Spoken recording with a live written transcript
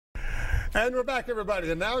And we're back, everybody.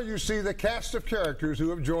 And now you see the cast of characters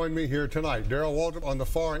who have joined me here tonight. Darrell Waltrip on the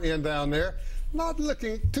far end down there. Not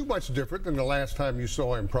looking too much different than the last time you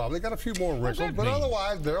saw him, probably. Got a few more wrinkles, but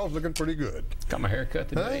otherwise, Darrell's looking pretty good. Got my hair cut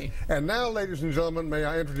today. And now, ladies and gentlemen, may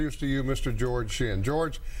I introduce to you Mr. George Shinn.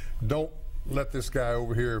 George, don't let this guy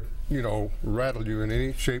over here, you know, rattle you in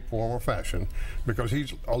any shape, form, or fashion, because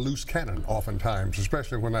he's a loose cannon oftentimes,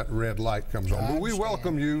 especially when that red light comes on. But we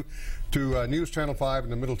welcome you to News Channel 5 in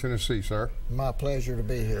the Middle Tennessee, sir. My pleasure to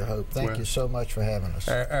be here, Hope. Thank you so much for having us.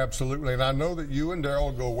 Absolutely. And I know that you and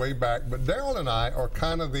Darrell go way back, but Darrell and I are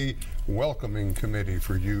kind of the welcoming committee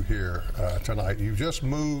for you here tonight. You just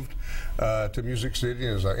moved to Music City,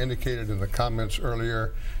 and as I indicated in the comments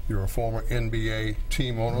earlier, you're a former NBA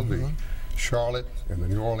team owner, the Charlotte and the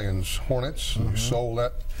New Orleans Hornets. You sold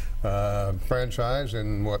that franchise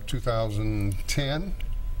in, what, 2010?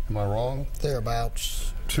 Am I wrong?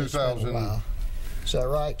 Thereabouts. 2000. Is that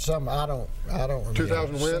right? I don't remember.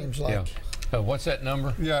 2000 when? Seems like. Yeah. What's that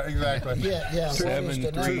number? Yeah, exactly. Yeah.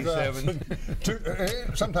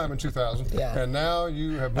 737. Sometime in 2000. Yeah. And now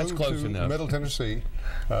you have moved to enough. Middle Tennessee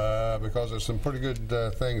because there's some pretty good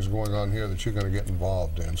things going on here that you're going to get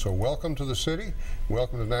involved in. So welcome to the city.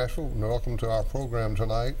 Welcome to Nashville. And welcome to our program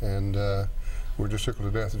tonight. And we're just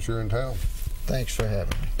tickled to death that you're in town. Thanks for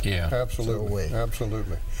having me. Yeah. Absolutely. So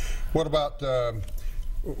absolutely. What about...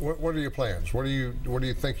 What are your plans? What do you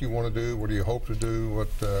think you want to do? What do you hope to do?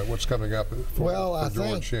 What's coming up for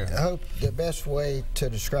George Shinn? I hope the best way to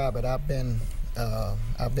describe it. I've been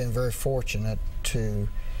very fortunate to,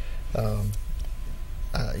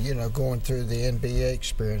 you know, going through the NBA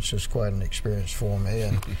experience was quite an experience for me,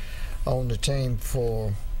 and on the team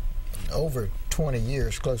for over 20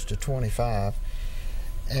 years, close to 25,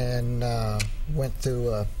 and went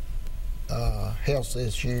through a health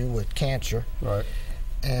issue with cancer. Right.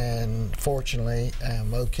 And fortunately,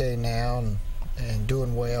 I'm okay now and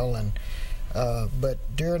doing well. And but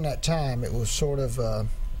during that time, it was sort of a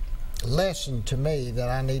lesson to me that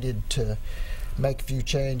I needed to make a few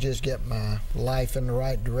changes, get my life in the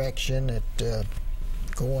right direction.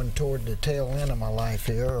 Going toward the tail end of my life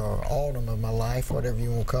here, or autumn of my life, whatever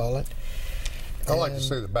you want to call it. I like to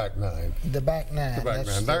say the back nine. The back nine. The back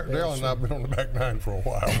nine. Darrell and I have been on the back nine for a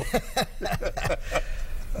while.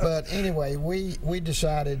 But anyway, we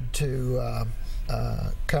decided to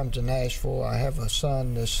come to Nashville. I have a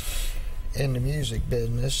son that's in the music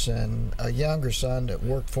business and a younger son that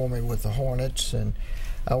worked for me with the Hornets, and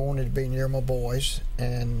I wanted to be near my boys,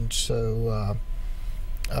 and so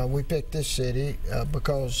we picked this city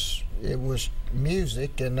because it was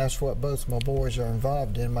music, and that's what both my boys are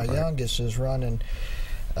involved in. My youngest is running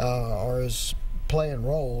or is playing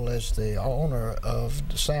role as the owner of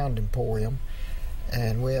the Sound Emporium.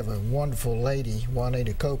 And we have a wonderful lady,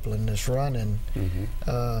 Juanita Copeland, that's running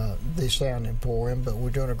the Sound Emporium, but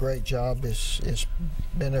we're doing a great job. It's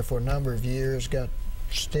been there for a number of years, got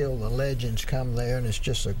still the legends come there, and it's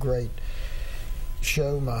just a great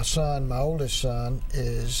show. My son, my oldest son,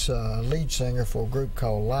 is lead singer for a group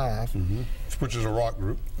called Live. Which is a rock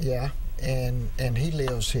group. Yeah. And he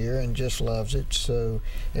lives here and just loves it. So,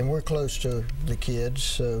 and we're close to the kids,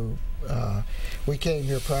 so we came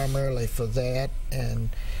here primarily for that, and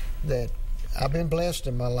that I've been blessed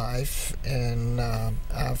in my life, and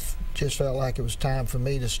I've just felt like it was time for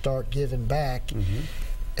me to start giving back,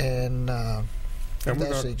 and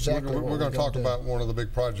that's exactly what we're going to talk about one of the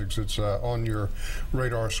big projects that's on your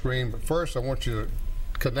radar screen. But first, I want you to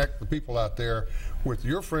connect the people out there with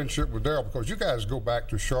your friendship with Darrell, because you guys go back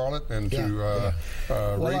to Charlotte and to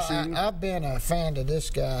racing. I've been a fan of this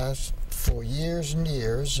guy's for years and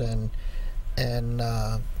years, and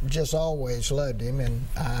just always loved him, and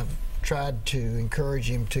I've tried to encourage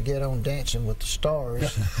him to get on Dancing with the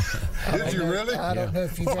Stars. Did you really? I don't know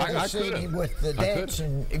if you've ever seen him with the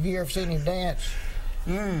dancing. Have you ever seen him dance?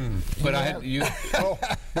 But I had you.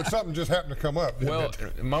 But something just happened to come up. Well,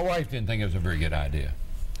 my wife didn't think it was a very good idea.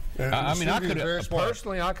 I mean, I could have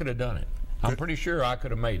personally. I could have done it. I'm pretty sure I could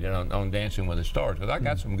have made it on Dancing with the Stars, because I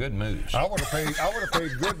got some good moves. I would have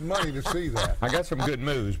paid good money to see that. I got some good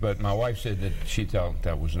moves, but my wife said that she thought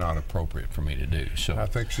that was not appropriate for me to do. So I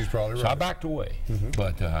think she's probably right. So I backed away.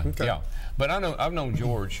 But yeah, but I've known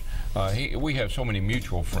George. We have so many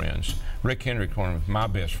mutual friends. Rick Hendrick, one of my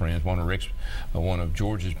best friends, one of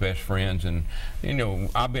George's best friends, and you know,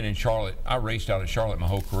 I've been in Charlotte. I raced out of Charlotte my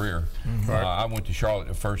whole career. I went to Charlotte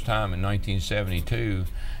the first time in 1972,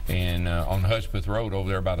 and on Hudspeth Road over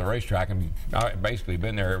there by the racetrack, and I've basically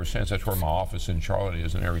been there ever since. That's where my office in Charlotte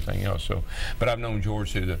is and everything else. So, but I've known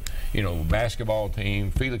George through the basketball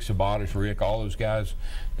team, Felix Sabatis, Rick, all those guys,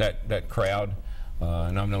 that crowd.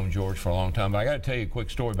 and I've known George for a long time. But I got to tell you a quick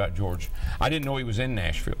story about George. I didn't know he was in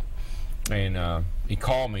Nashville, and he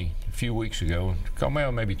called me a few weeks ago,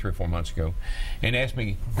 maybe 3 or 4 months ago, and asked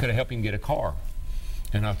me could I help him get a car.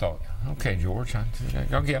 And I thought, okay, George, I'll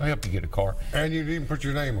help you get a car. And you didn't even put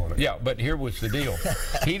your name on it. Yeah, but here was the deal.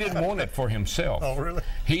 He didn't want it for himself. Oh, really?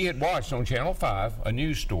 He had watched on Channel 5 a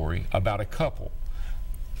news story about a couple.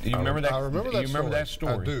 You remember that? I remember that you remember that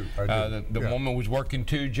story? I do. The woman was working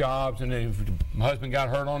 2 jobs, and her husband got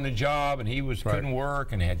hurt on the job, and he couldn't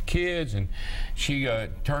work, and had kids, and she had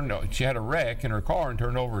a wreck in her car and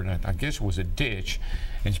turned over, and I guess it was a ditch,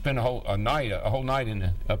 and spent a whole night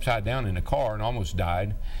upside down in the car and almost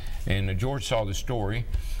died. And George saw the story,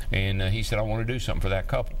 and he said, "I want to do something for that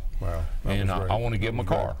couple." Wow. And I want to give them a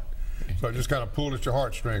car. So it just kind of pulled at your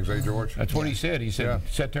heartstrings, George? That's what he said. He said,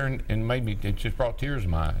 sat there and made me, it just brought tears to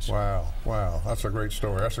my eyes. Wow. That's a great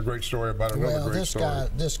story. That's a great story about another great story.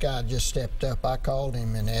 This guy just stepped up. I called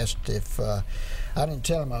him and asked if, I didn't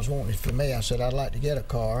tell him I was wanting it for me. I said, I'd like to get a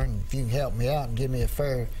car, and if you can help me out and give me a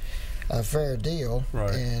fair deal.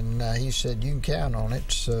 Right. And he said, you can count on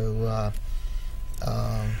it. So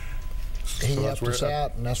he helped us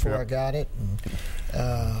out, and that's where I got it.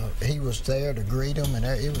 And he was there to greet him, and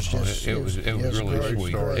it was just it was really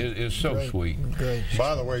sweet. It was so sweet. Great.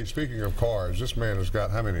 By the way, speaking of cars, this man has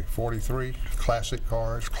got how many? 43 classic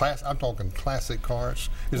cars. I'm talking classic cars.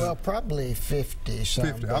 Well, probably 50.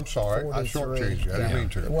 50. I'm sorry, I shortchanged you. I didn't mean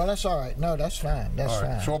to. Well, that's all right. No, that's fine. That's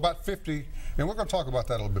fine. So about 50. And we're going to talk about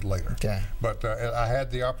that a little bit later. Okay. But I had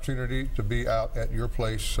the opportunity to be out at your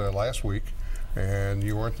place last week, and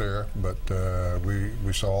you weren't there, but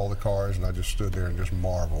we saw all the cars, and I just stood there and just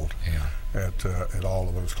marveled at all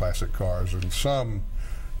of those classic cars. And some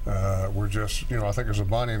were just, I think there's a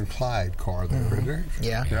Bonnie and Clyde car there, isn't there?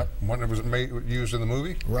 Yeah. Yep. One that was used in the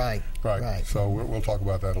movie? Right. So we'll talk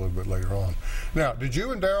about that a little bit later on. Now, did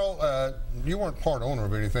you and Darrell, you weren't part owner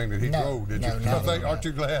of anything that he drove, did you? No. Aren't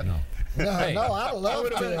you glad? No, I'd love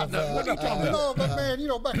to have. What are you talking about? No, but man,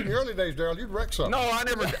 back in the early days, Darrell, you'd wreck something. No, I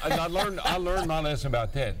never. I learned my lesson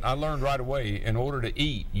about that. I learned right away. In order to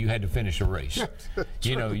eat, you had to finish a race.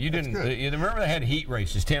 You didn't. You remember they had heat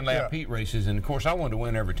races, 10-lap heat races, and of course I wanted to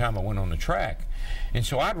win every time I went on the track, and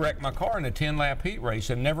so I'd wreck my car in a 10-lap heat race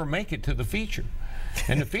and never make it to the feature.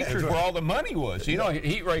 And the feature's where all the money was. A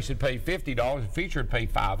heat race would pay $50, a feature would pay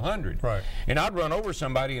 $500. Right. And I'd run over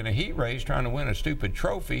somebody in a heat race trying to win a stupid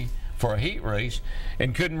trophy for a heat race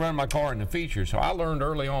and couldn't run my car in the feature. So I learned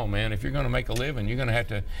early on, man, if you're going to make a living, you're going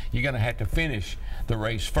to have to finish the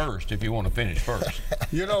race first if you want to finish first.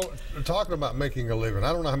 Talking about making a living,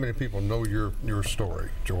 I don't know how many people know your story,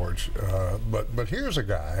 George, but here's a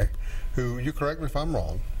guy who, you correct me if I'm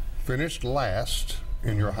wrong, finished last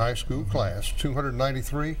in your high school class,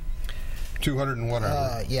 293, 201.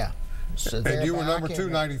 Yeah. So and you were number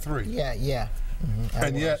 293. Yeah.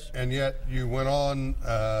 Mm-hmm. And yet you went on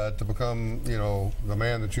to become, the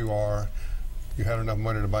man that you are. You had enough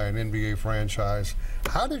money to buy an NBA franchise.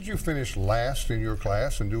 How did you finish last in your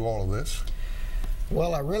class and do all of this?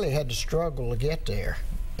 Well, I really had to struggle to get there,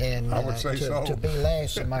 and I would say to be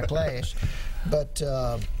last in my class. But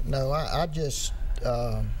no, I just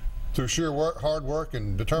through sheer hard work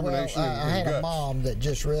and determination. Well, I had guts. a mom that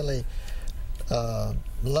just really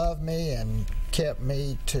loved me and kept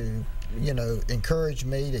me to, encouraged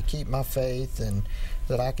me to keep my faith, and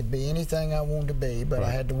that I could be anything I wanted to be, but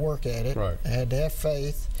I had to work at it. Right. I had to have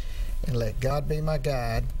faith and let God be my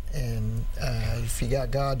guide. And if you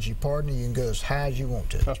got God, you partner, you can go as high as you want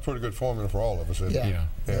to. That's a pretty good formula for all of us, isn't it?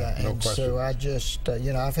 Yeah. No And question. so I just,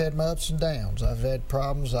 I've had my ups and downs. I've had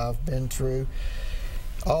problems. I've been through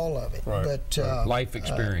all of it. Right. But life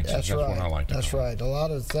experiences. That's what I like to That's call it. right. A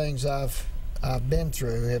lot of the things I've been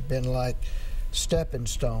through have been like stepping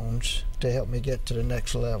stones to help me get to the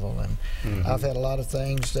next level. And I've had a lot of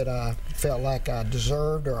things that I felt like I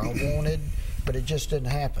deserved or I wanted, but it just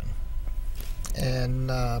didn't happen. And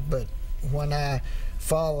but when I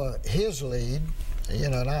follow his lead,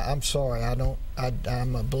 and I'm sorry,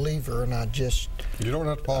 I'm a believer, and I just. You don't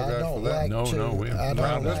have to apologize for that. We're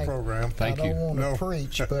proud of this program. Thank you. I don't want to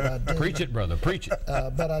preach, but I do. Preach it, brother. Preach it.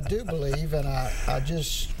 But I do believe, and I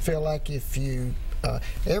just feel like if you,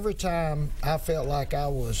 every time I felt like I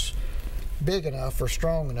was big enough or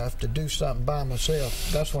strong enough to do something by myself,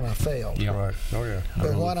 that's when I failed. Yeah. Right. Oh, yeah.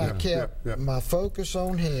 But when I kept my focus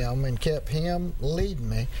on him and kept him leading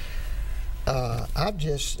me,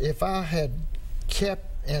 if I had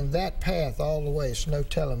kept in that path all the way, it's no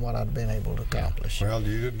telling what I'd been able to accomplish. Well,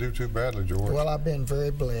 you didn't do too badly, George. Well, I've been very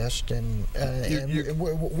blessed, and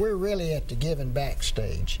we're really at the giving back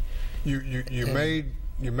stage. You made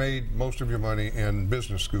you made most of your money in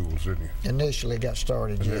business schools, didn't you? Initially got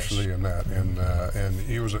started, Initially yes. in that, and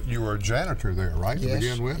you were a janitor there, right, Yes, to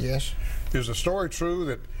begin with? yes. Is the story true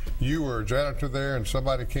that you were a janitor there and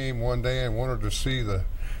somebody came one day and wanted to see the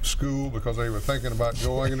school because they were thinking about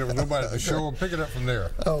going and there was nobody to show them? Pick it up from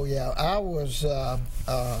there. Oh yeah, I was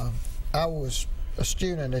a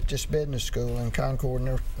student at this business school in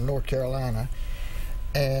Concord, North Carolina,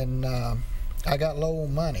 and I got low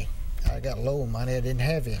on money. I didn't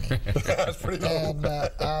have any. That's pretty low. And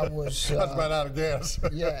I was. That's about out of gas.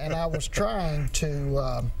 Yeah, and I was trying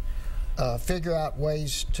to figure out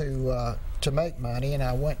ways to make money, and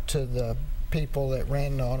I went to the people that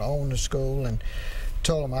owned the school and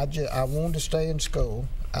told them I wanted to stay in school.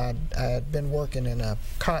 I had been working in a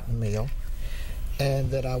cotton mill, and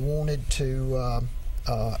that I wanted to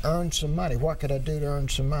earn some money. What could I do to earn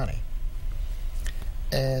some money?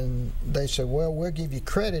 And they said, well, we'll give you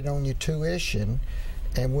credit on your tuition,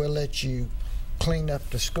 and we'll let you clean up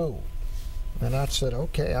the school. And I said,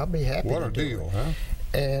 okay, I'll be happy to do it. What a deal, huh?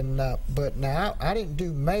 And but now I didn't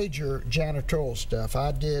do major janitorial stuff.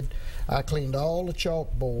 I cleaned all the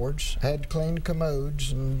chalkboards, had to clean the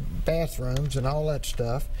commodes and bathrooms and all that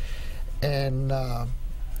stuff. And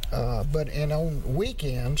but on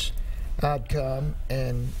weekends, I'd come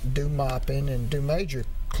and do mopping and do major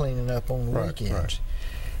cleaning up on the weekends. Right.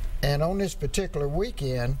 And on this particular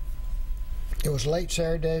weekend, it was late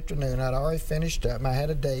Saturday afternoon. I'd already finished up. I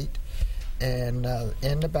had a date, and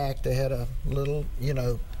in the back they had a little,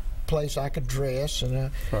 place I could dress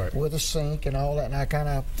and with a sink and all that. And I kind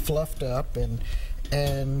of fluffed up and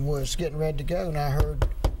was getting ready to go. And I heard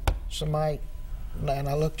somebody, and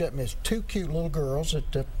I looked up, and there's two cute little girls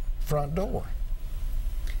at the front door.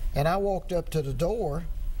 And I walked up to the door,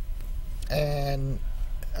 and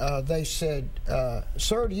they said,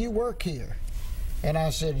 sir, do you work here? And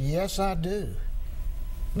I said, yes, I do.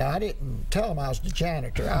 Now, I didn't tell them I was the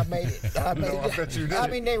janitor. I made it. I bet you did. I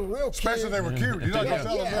mean, they were real cute. Especially they were cute. You're not going to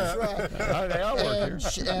tell them that. That's right. They all work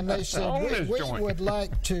here. And they said, we would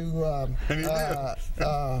like to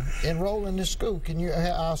enroll in this school. Can you?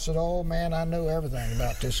 I said, oh, man, I know everything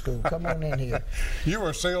about this school. Come on in here. You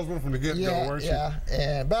were a salesman from the get-go, weren't you? Yeah,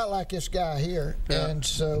 and about like this guy here. Yeah. And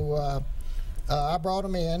so I brought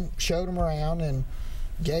him in, showed him around, and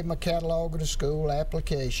gave him a catalog of the school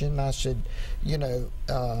application. I said,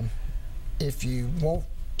 if you want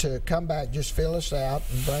to come back, just fill us out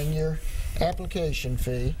and bring your application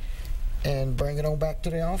fee and bring it on back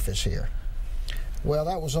to the office here. Well,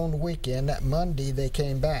 that was on the weekend. That Monday they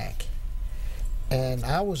came back, and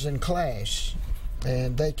I was in class,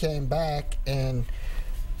 and they came back and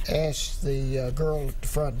asked the girl at the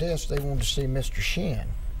front desk, they wanted to see Mr. Shinn.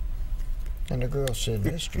 And the girl said,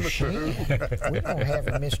 Mr. Shinn? We don't have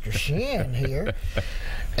a Mr. Shinn here.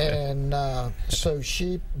 And so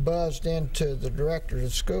she buzzed into the director of the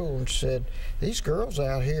school and said, these girls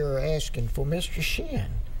out here are asking for Mr.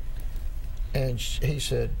 Shinn. And he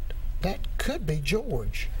said, that could be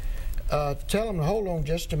George. Tell him to hold on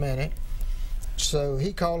just a minute. So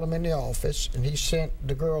he called him in the office, and he sent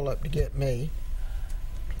the girl up to get me.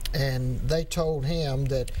 And they told him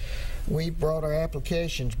that we brought our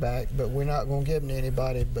applications back, but we're not going to give them to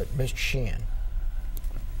anybody but Mr. Shinn.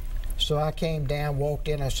 So I came down, walked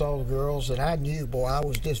in, I saw the girls, and I knew, boy, I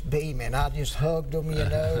was just beaming. I just hugged them, and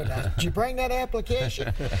did you bring that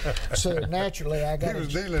application? So naturally, I got. He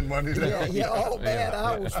was dealing money. Oh man,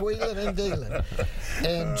 I was wheeling and dealing.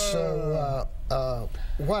 And so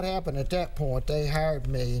what happened at that point? They hired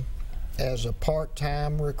me as a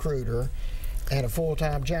part-time recruiter and a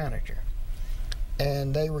full-time janitor.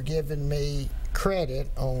 And they were giving me credit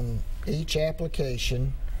on each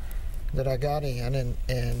application that I got in,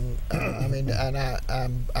 and I mean, and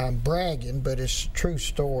I'm bragging, but it's a true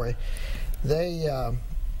story. They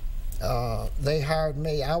hired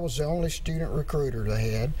me. I was the only student recruiter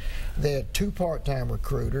they had. They had 2 part-time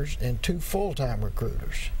recruiters and 2 full-time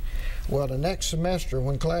recruiters. Well, the next semester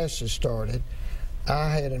when classes started, I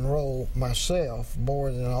had enrolled myself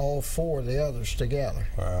more than all 4 of the others together.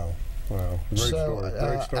 Wow. Wow, great story.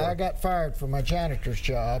 Great story. I got fired from my janitor's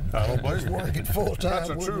job. I was working full time. That's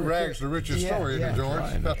a true rags to riches story, isn't it, George?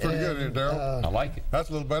 Right. That's pretty good, isn't it, Darrell? I like it. That's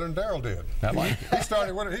a little better than Darrell did. I like it. He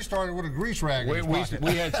started with a grease rag in his pocket.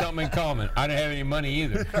 We had something in common. I didn't have any money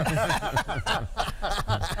either. I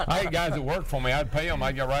had guys that worked for me. I'd pay them.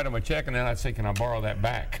 I'd go write them a check, and then I'd say, "Can I borrow that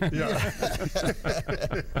back?" Yeah.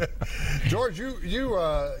 George, you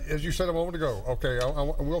as you said a moment ago. Okay,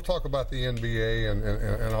 we'll talk about the NBA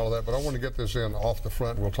and all of that, but I want to get this in off the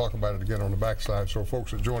front. We'll talk about it again on the backside, so folks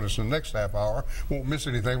that join us in the next half hour won't miss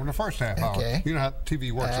anything from the first half hour. You know how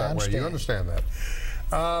TV works that way. You understand that.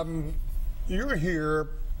 you're here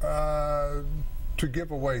to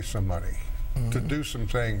give away some money, to do some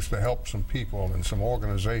things to help some people and some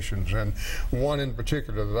organizations, and one in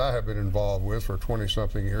particular that I have been involved with for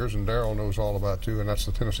 20-something years, and Darrell knows all about too, and that's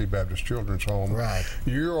the Tennessee Baptist Children's Home. Right.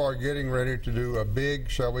 You are getting ready to do a big,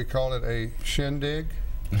 shall we call it a shindig?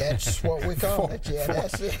 That's what we call it. Yeah,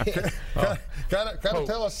 that's it. Gotta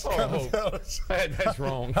tell us. Tell us. That's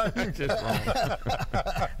wrong. That's just wrong.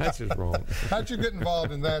 That's just wrong. How'd you get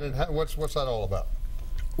involved in that, and what's that all about?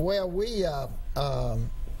 Well, we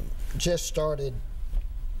just started.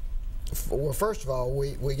 Well, first of all,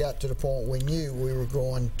 we got to the point we knew we were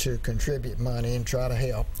going to contribute money and try to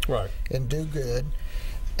help, right, and do good,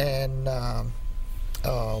 and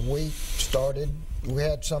we started. We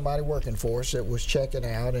had somebody working for us that was checking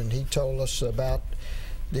out, and he told us about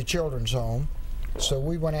the children's home. So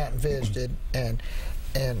we went out and visited, and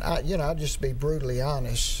I'll just be brutally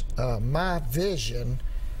honest. My vision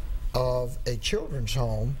of a children's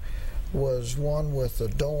home was one with a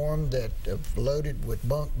dorm that loaded with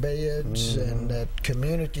bunk beds and that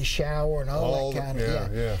community shower and all that kind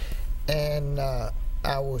of yeah. And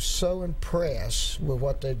I was so impressed with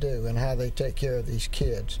what they do and how they take care of these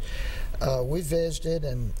kids. We visited,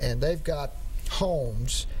 and they've got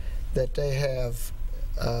homes that they have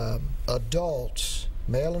adults,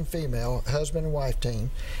 male and female, husband and wife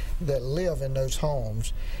team, that live in those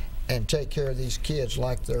homes and take care of these kids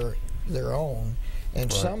like their own.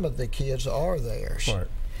 And right. Some of the kids are theirs. Right.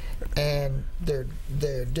 And they're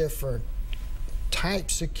different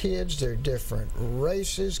types of kids, they're different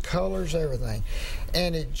races, colors, everything.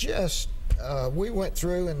 And it just, we went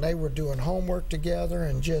through and they were doing homework together,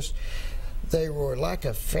 and just, they were like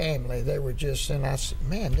a family. They were just, and I said,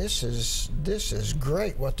 man, this is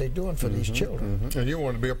great what they're doing for these children. And you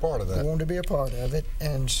wanted to be a part of that. I wanted to be a part of it,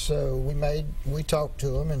 and so we talked to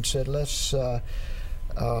them and said, let's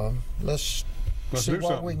see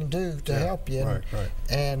what we can do to help you. Right.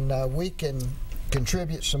 And we can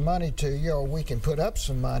contribute some money to you, or we can put up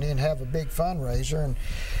some money and have a big fundraiser. And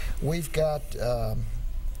we've got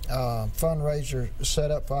fundraiser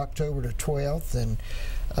set up for October the 12th, and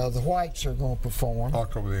the Whites are going to perform.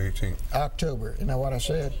 October the 18th. October, you know what I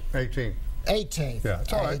said? 18th. 18th. Yeah,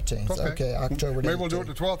 it's all right. 18th. Okay, October the 18th. Maybe we'll do it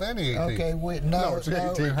the 12th and the 18th. Okay, no, it's the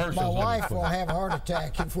 18th. My wife will have a heart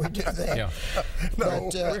attack if we do that. Yeah. No.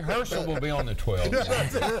 But, rehearsal will be on the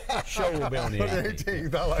 12th. Show will be on the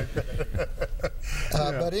 18th. I like that.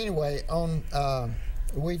 But anyway,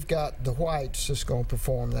 we've got the Whites that's going to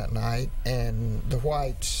perform that night, and the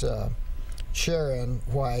Whites, Sharon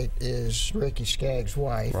White is Ricky Skaggs'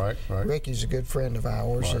 wife. Right. Ricky's a good friend of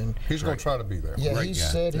ours, and he's going to try to be there. yeah, he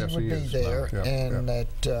said he would be there, and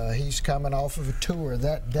that he's coming off of a tour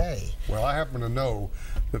that day. Well, I happen to know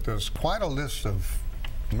that there's quite a list of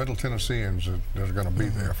Middle Tennesseans that are going to be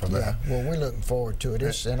there for that. Yeah, well, we're looking forward to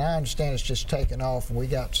it. And I understand it's just taken off, and we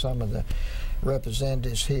got some of the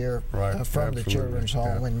representatives here from the children's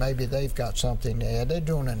home, and maybe they've got something to add. They're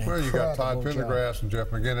doing an incredible job. Well, you got Todd Pendergrass and Jeff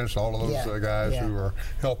McGinnis, all of those guys who are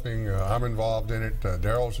helping. I'm involved in it.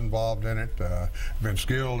 Darrell's involved in it. Vince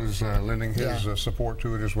Gill is lending his support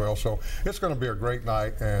to it as well. So it's going to be a great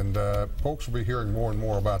night, and folks will be hearing more and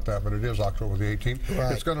more about that, but it is October the 18th.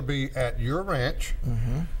 Right. It's going to be at your ranch,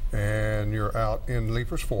 and you're out in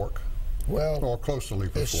Leapers Fork. Well, or close to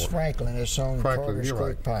Leapers Fork. It's Franklin. It's on Carter's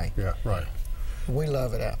Creek Pike. Yeah, right. We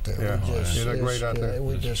love it out there. Yeah, isn't it great out there?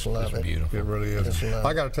 We just love it. Beautiful. It really is.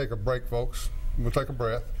 I got to take a break, folks. We'll take a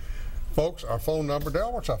breath. Folks, our phone number.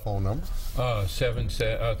 Darrell, what's our phone number?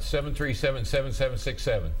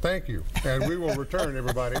 737-7767. Thank you. And we will return,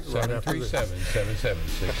 everybody, right after this.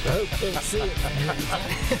 737-7767. Hope to see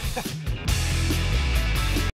it.